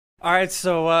Alright,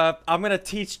 so, I'm gonna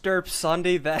teach Derp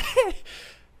Sunday that,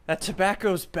 that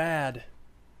tobacco's bad.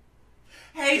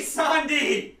 Hey,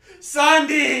 Sundee!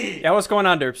 Sundee! Yeah, what's going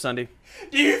on, Derp Sunday?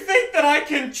 Do you think that I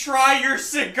can try your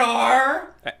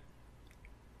cigar?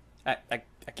 I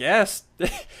guess.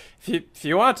 if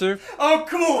you want to. Oh,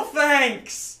 cool,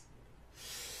 thanks!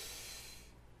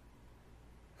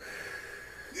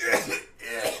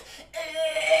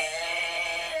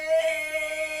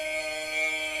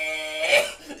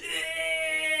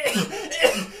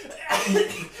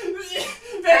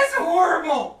 That's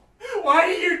horrible! Why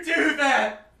do you do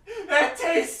that? That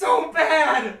tastes so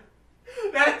bad!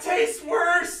 That tastes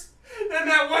worse than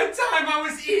that one time I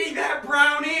was eating that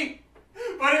brownie!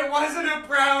 But it wasn't a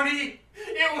brownie!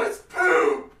 It was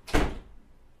poop!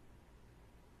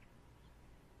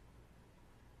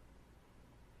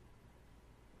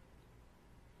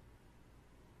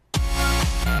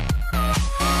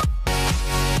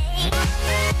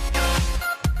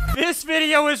 This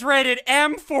video is rated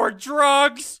M for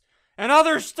drugs and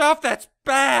other stuff that's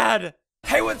bad.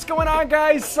 Hey, what's going on,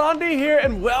 guys? Sunday here,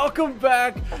 and welcome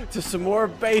back to some more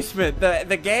Basement,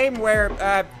 the game where,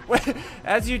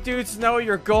 as you dudes know,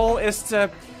 your goal is to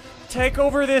take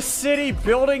over this city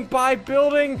building by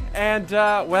building and,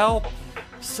 well,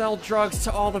 sell drugs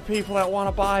to all the people that want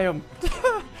to buy them.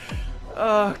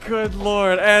 Oh, good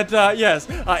lord. And, yes,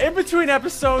 in between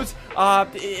episodes,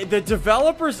 the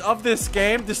developers of this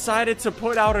game decided to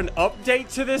put out an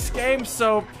update to this game,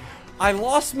 so I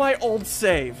lost my old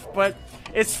save, but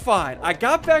it's fine. I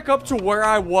got back up to where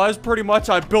I was, pretty much.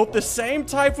 I built the same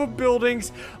type of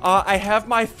buildings. I have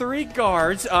my 3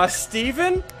 guards,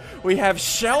 Steven, we have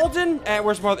Sheldon, and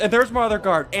there's my other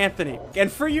guard, Anthony.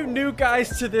 And for you new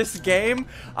guys to this game,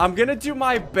 I'm gonna do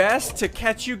my best to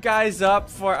catch you guys up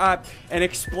for, and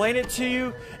explain it to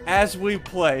you as we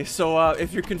play. So,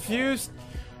 if you're confused,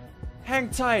 hang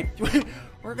tight.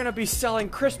 We're gonna be selling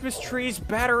Christmas trees,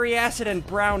 battery acid, and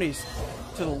brownies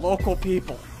to the local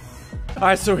people.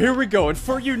 Alright, so here we go, and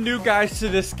for you new guys to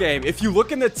this game, if you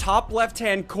look in the top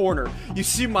left-hand corner, you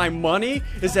see my money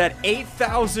is at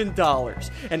 $8,000,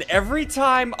 and every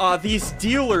time, these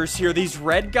dealers here, these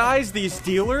red guys, these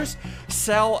dealers,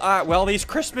 sell, well, these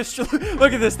Christmas,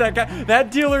 look at this, that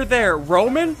dealer there,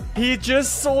 Roman, he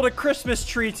just sold a Christmas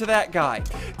tree to that guy,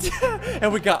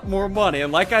 and we got more money,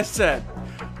 and like I said,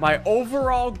 my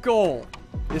overall goal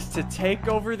is to take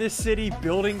over this city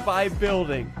building by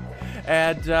building.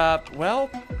 And, well,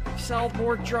 sell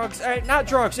more drugs. Not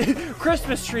drugs.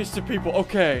 Christmas trees to people.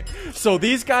 Okay. So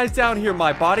these guys down here,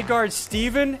 my bodyguards,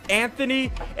 Steven,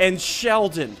 Anthony, and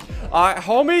Sheldon.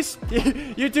 Homies,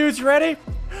 you dudes ready?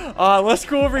 Let's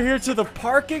go over here to the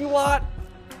parking lot.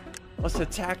 Let's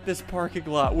attack this parking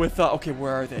lot with, okay,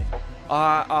 where are they?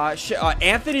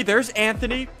 Anthony, there's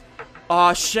Anthony.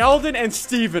 Sheldon and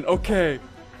Steven. Okay.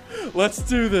 Let's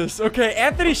do this. Okay,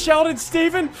 Anthony, Sheldon,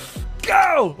 Steven,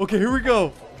 go! Okay, here we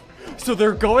go. So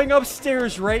they're going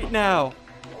upstairs right now.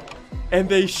 And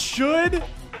they should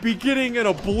be getting in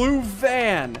a blue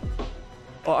van.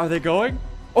 Oh, are they going?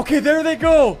 Okay, there they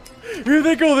go. Here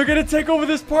they go. They're gonna take over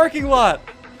this parking lot.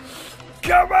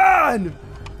 Come on!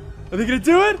 Are they gonna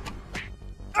do it?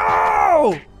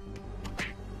 Oh!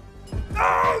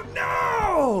 Oh,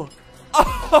 no!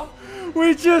 Oh!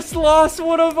 We just lost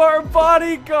one of our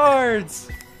bodyguards!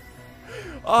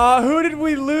 Who did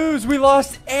we lose? We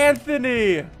lost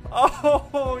Anthony!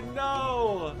 Oh,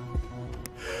 no!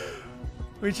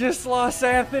 We just lost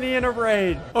Anthony in a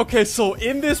raid. Okay, so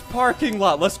in this parking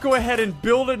lot, let's go ahead and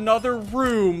build another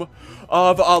room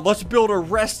of, let's build a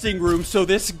resting room so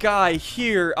this guy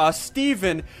here,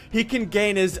 Steven, he can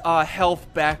gain his,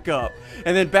 health back up.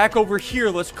 And then back over here,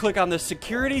 let's click on the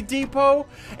security depot,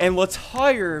 and let's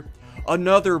hire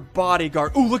another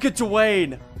bodyguard. Ooh, look at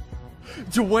Dwayne.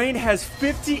 Dwayne has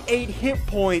 58 hit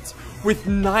points with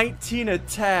 19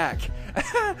 attack.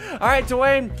 Alright,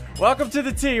 Dwayne, welcome to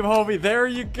the team, homie. There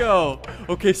you go.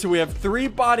 Okay, so we have 3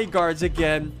 bodyguards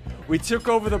again. We took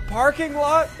over the parking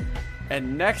lot,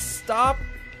 and next stop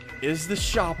is the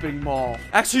shopping mall.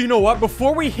 Actually, you know what?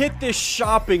 Before we hit this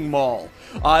shopping mall,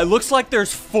 it looks like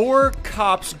there's 4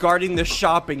 cops guarding the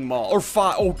shopping mall. Or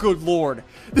 5. Oh, good lord.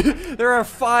 There are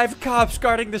 5 cops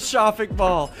guarding the shopping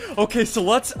mall. Okay, so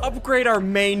let's upgrade our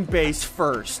main base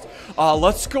first.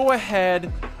 Let's go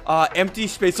ahead, empty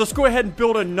space. Let's go ahead and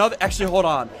build another. Actually, hold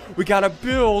on. We gotta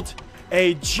build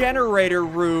a generator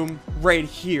room right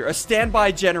here. A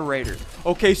standby generator.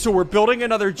 Okay, so we're building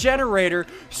another generator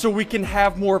so we can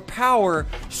have more power,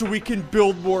 so we can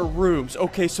build more rooms.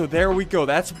 Okay, so there we go.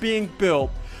 That's being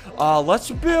built. Let's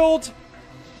build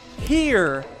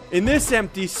here in this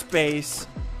empty space.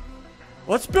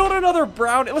 Let's build another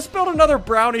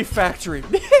brownie factory.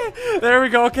 There we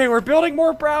go. Okay, we're building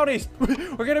more brownies.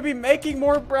 We're gonna be making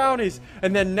more brownies.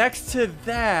 And then next to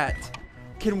that,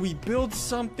 can we build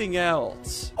something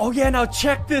else? Oh yeah, now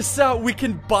check this out. We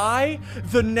can buy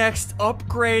the next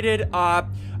upgraded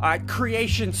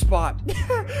creation spot.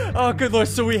 Oh good lord.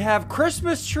 So we have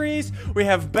Christmas trees, we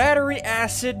have battery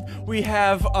acid, we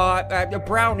have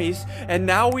brownies, and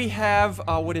now we have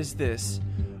what is this?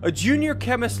 A junior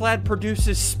chemist lad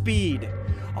produces speed.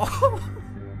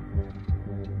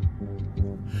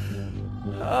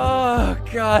 Oh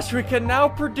gosh, we can now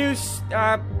produce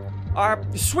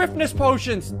swiftness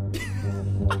potions.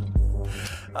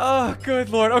 Oh, good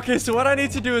lord. Okay, so what I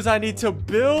need to do is I need to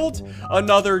build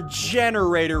another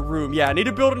generator room. Yeah, I need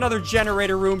to build another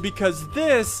generator room because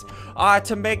this,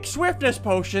 to make swiftness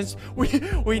potions,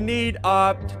 we need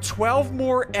 12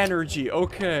 more energy.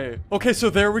 Okay. Okay, so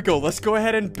there we go. Let's go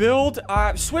ahead and build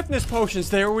swiftness potions.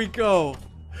 There we go.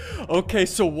 Okay,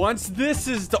 so once this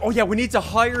is done, oh yeah, we need to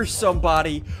hire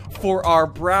somebody for our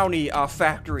brownie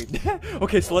factory.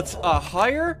 Okay, so let's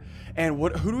hire. And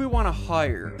who do we want to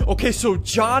hire? Okay, so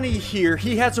Johnny here,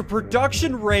 he has a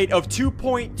production rate of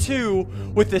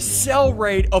 2.2 with a sell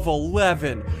rate of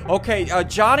 11. Okay,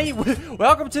 Johnny,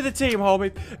 welcome to the team,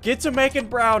 homie. Get to making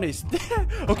brownies.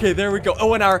 Okay, there we go.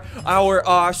 Oh, and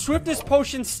our swiftness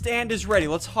potion stand is ready.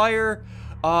 Let's hire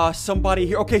somebody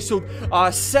here. Okay, so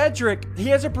Cedric, he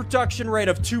has a production rate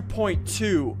of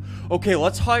 2.2. Okay,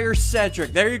 let's hire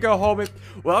Cedric. There you go, homie.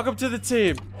 Welcome to the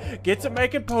team. Get to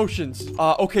making potions.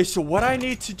 Okay, so what I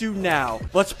need to do now,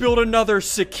 let's build another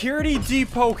security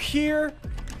depot here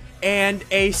and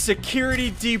a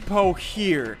security depot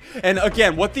here. And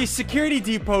again, what these security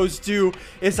depots do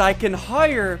is I can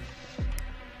hire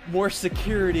more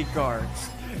security guards.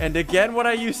 And again, what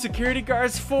I use security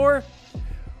guards for,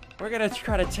 we're gonna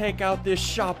try to take out this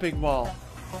shopping mall.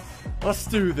 Let's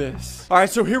do this. All right,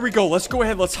 so here we go. Let's go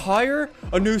ahead. Let's hire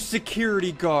a new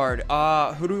security guard.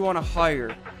 Who do we want to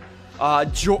hire?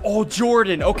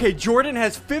 Jordan. Okay, Jordan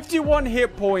has 51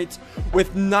 hit points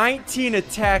with 19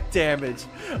 attack damage.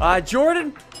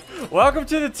 Jordan, welcome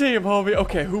to the team, homie.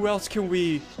 Okay, who else can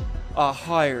we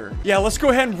hire? Yeah, let's go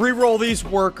ahead and re-roll these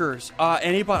workers.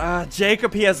 Anybody?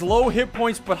 Jacob, he has low hit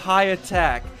points but high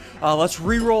attack. Let's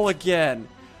re-roll again.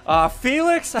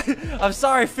 Felix? I'm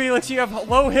sorry, Felix, you have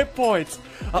low hit points.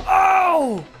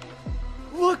 Oh!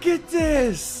 Look at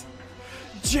this!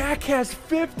 Jack has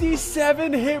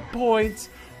 57 hit points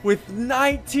with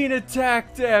 19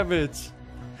 attack damage.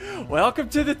 Welcome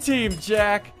to the team,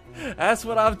 Jack. That's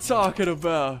what I'm talking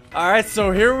about. Alright,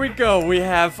 so here we go. We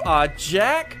have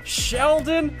Jack,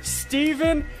 Sheldon,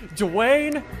 Steven,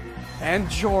 Dwayne, and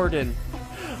Jordan.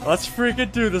 Let's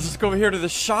freaking do this. Let's go over here to the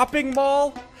shopping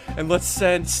mall. And let's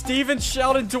send Steven,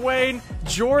 Sheldon, Dwayne,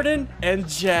 Jordan, and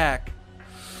Jack.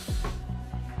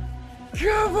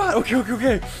 Come on.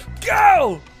 Okay.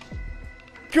 Go!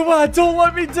 Come on, don't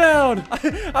let me down.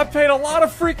 I paid a lot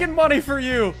of freaking money for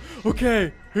you.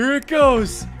 Okay, here it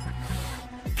goes.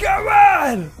 Come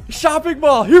on! Shopping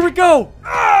mall, here we go.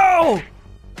 Oh!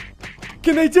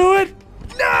 Can they do it?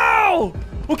 No!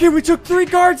 Okay, we took 3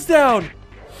 guards down.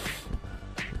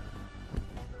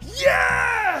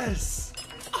 Yes!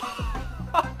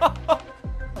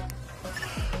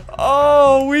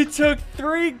 Oh, we took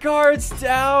 3 guards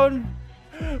down,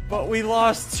 but we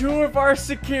lost 2 of our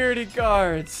security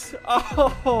guards.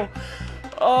 Oh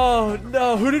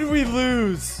no, who did we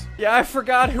lose? Yeah, I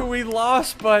forgot who we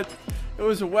lost, but it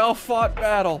was a well-fought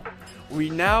battle.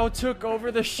 We now took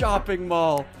over the shopping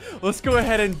mall. Let's go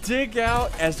ahead and dig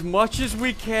out as much as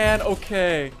we can.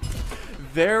 Okay,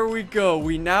 there we go.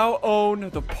 We now own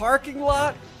the parking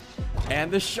lot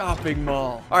and the shopping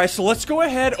mall. All right, so let's go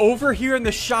ahead over here in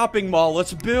the shopping mall.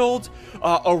 Let's build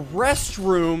a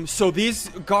restroom so these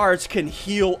guards can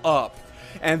heal up.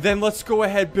 And then let's go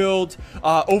ahead build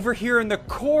over here in the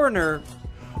corner.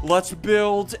 Let's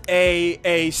build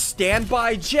a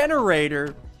standby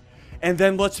generator. And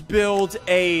then let's build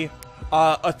a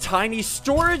tiny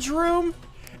storage room.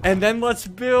 And then let's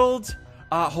build...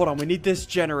 hold on, we need this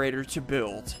generator to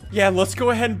build. Yeah, let's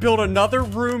go ahead and build another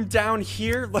room down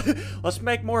here. Let's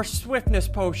make more swiftness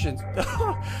potions.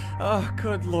 Oh,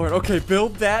 good lord. Okay,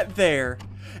 build that there.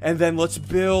 And then let's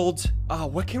build,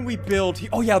 what can we build?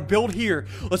 Oh yeah, build here.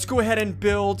 Let's go ahead and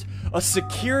build a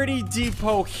security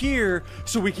depot here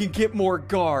so we can get more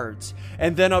guards.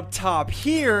 And then up top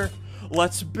here,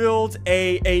 let's build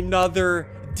another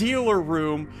dealer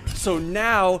room. So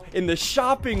now in the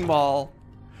shopping mall,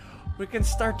 we can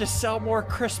start to sell more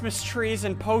Christmas trees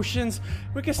and potions.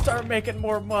 We can start making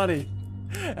more money.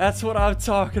 That's what I'm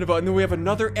talking about. And then we have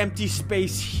another empty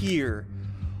space here.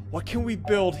 What can we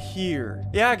build here?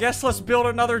 Yeah, I guess let's build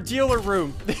another dealer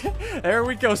room. There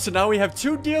we go. So now we have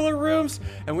 2 dealer rooms,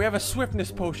 and we have a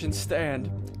swiftness potion stand.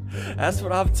 That's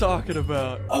what I'm talking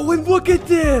about. Oh, and look at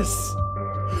this!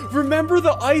 Remember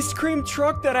the ice cream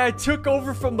truck that I took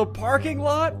over from the parking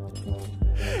lot?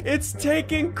 It's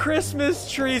taking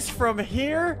Christmas trees from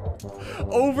here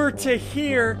over to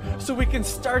here so we can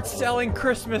start selling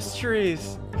Christmas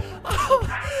trees. Oh,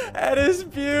 that is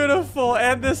beautiful.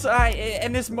 And this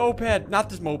moped. Not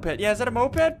this moped. Yeah, is that a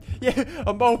moped? Yeah,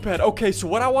 a moped. Okay, so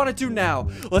what I want to do now,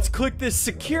 let's click this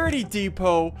security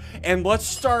depot and let's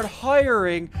start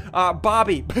hiring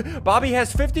Bobby. Bobby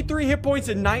has 53 hit points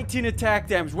and 19 attack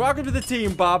damage. Welcome to the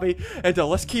team, Bobby. And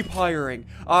let's keep hiring.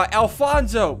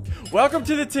 Alfonso, welcome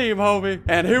to the team, homie.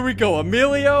 And here we go.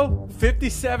 Emilio,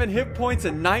 57 hit points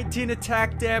and 19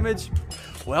 attack damage.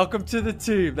 Welcome to the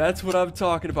team. That's what I'm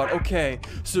talking about. Okay,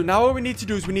 so now what we need to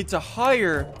do is we need to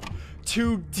hire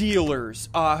 2 dealers.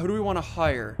 Who do we want to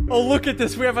hire? Oh, look at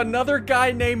this. We have another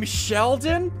guy named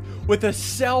Sheldon with a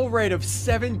sell rate of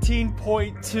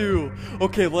 17.2.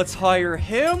 Okay, let's hire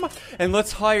him, and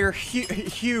let's hire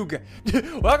Hugh.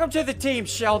 Welcome to the team,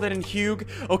 Sheldon and Hugh.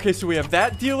 Okay, so we have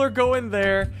that dealer going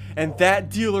there, and that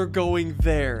dealer going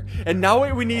there. And now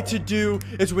what we need to do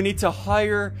is we need to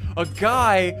hire a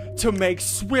guy to make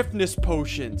swiftness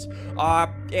potions.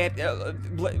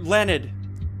 Leonard.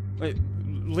 Wait,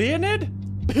 Leonid?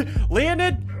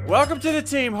 Leonid? Welcome to the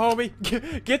team, homie.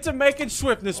 Get to making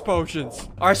swiftness potions.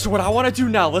 All right, so what I want to do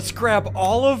now, let's grab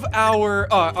all of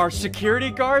our security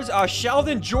guards.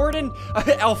 Sheldon, Jordan,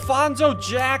 Alfonso,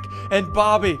 Jack, and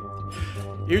Bobby.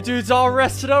 You dudes all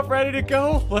rested up, ready to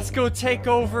go? Let's go take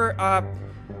over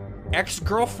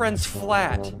ex-girlfriend's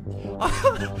flat.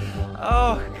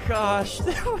 Oh, gosh.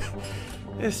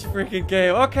 This freaking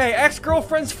game. Okay,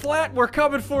 ex-girlfriend's flat, we're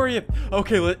coming for you.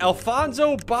 Okay,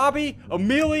 Alfonso, Bobby,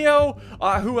 Emilio,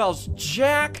 who else?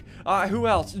 Jack, who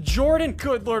else? Jordan,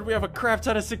 good lord, we have a crap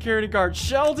ton of security guards.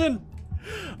 Sheldon,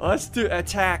 let's do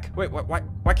attack. Wait,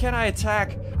 why can't I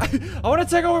attack? I want to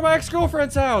take over my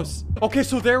ex-girlfriend's house. Okay,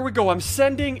 so there we go. It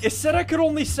said I could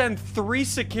only send 3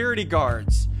 security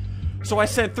guards. So I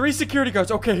sent 3 security guards.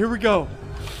 Okay, here we go.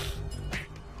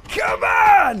 Come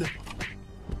on!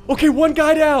 Okay, 1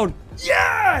 guy down.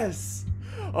 Yes!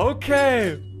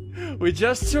 Okay. We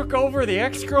just took over the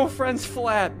ex-girlfriend's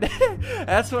flat.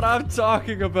 That's what I'm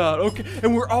talking about. Okay,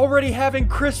 and we're already having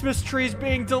Christmas trees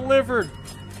being delivered.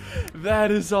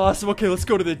 That is awesome. Okay, let's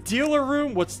go to the dealer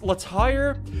room. Let's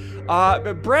hire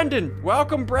Brendan.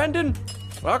 Welcome, Brendan.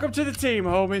 Welcome to the team,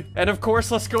 homie. And of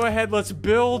course, let's go ahead. Let's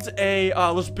build a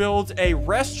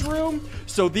restroom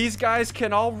so these guys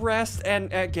can all rest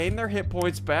and gain their hit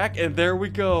points back. And there we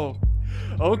go.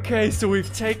 Okay, so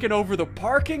we've taken over the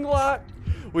parking lot,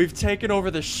 we've taken over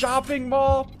the shopping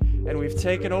mall, and we've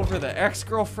taken over the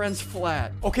ex-girlfriend's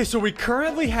flat. Okay, so we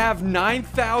currently have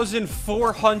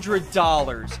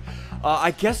 $9,400.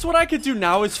 I guess what I could do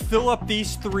now is fill up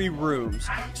these 3 rooms.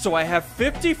 So I have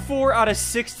 54 out of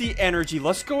 60 energy.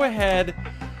 Let's go ahead.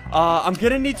 I'm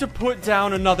gonna need to put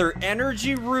down another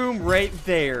energy room right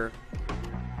there.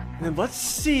 And then let's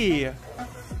see.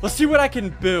 Let's see what I can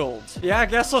build. Yeah, I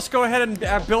guess let's go ahead and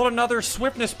build another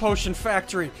swiftness potion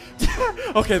factory.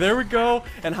 Okay, there we go.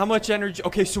 And how much energy?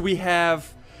 Okay, so we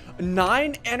have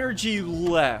 9 energy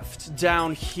left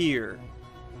down here.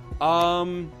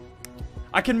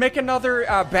 I can make another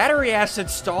battery acid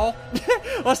stall.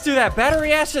 Let's do that.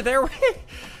 Battery acid, there we...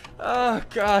 Oh,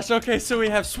 gosh. Okay, so we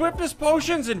have swiftness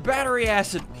potions and battery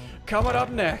acid coming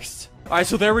up next. All right,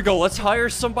 so there we go. Let's hire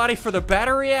somebody for the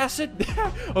battery acid.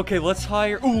 Okay, let's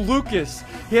hire... Ooh, Lucas.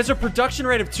 He has a production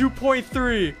rate of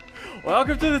 2.3.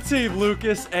 Welcome to the team,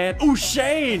 Lucas. And... Ooh,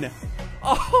 Shane.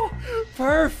 Oh,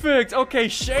 perfect. Okay,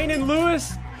 Shane and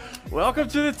Lewis... Welcome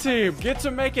to the team. Get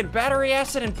to making battery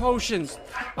acid and potions.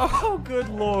 Oh, good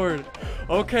lord.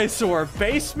 Okay, so our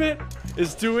basement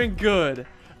is doing good.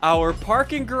 Our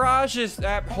parking garage is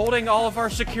holding all of our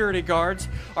security guards.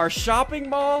 Our shopping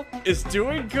mall is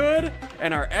doing good.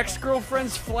 And our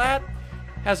ex-girlfriend's flat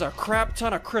has a crap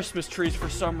ton of Christmas trees for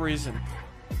some reason.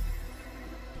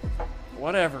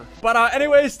 Whatever. But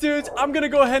anyways, dudes, I'm gonna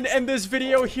go ahead and end this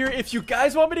video here. If you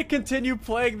guys want me to continue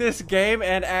playing this game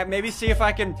and maybe see if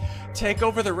I can take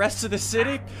over the rest of the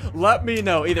city, let me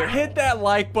know. Either hit that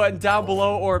like button down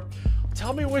below or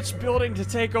tell me which building to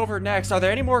take over next. Are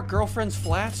there any more girlfriend's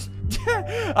flats?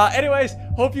 Anyways,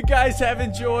 hope you guys have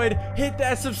enjoyed. Hit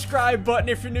that subscribe button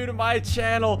if you're new to my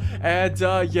channel. And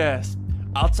yes,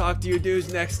 I'll talk to you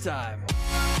dudes next time.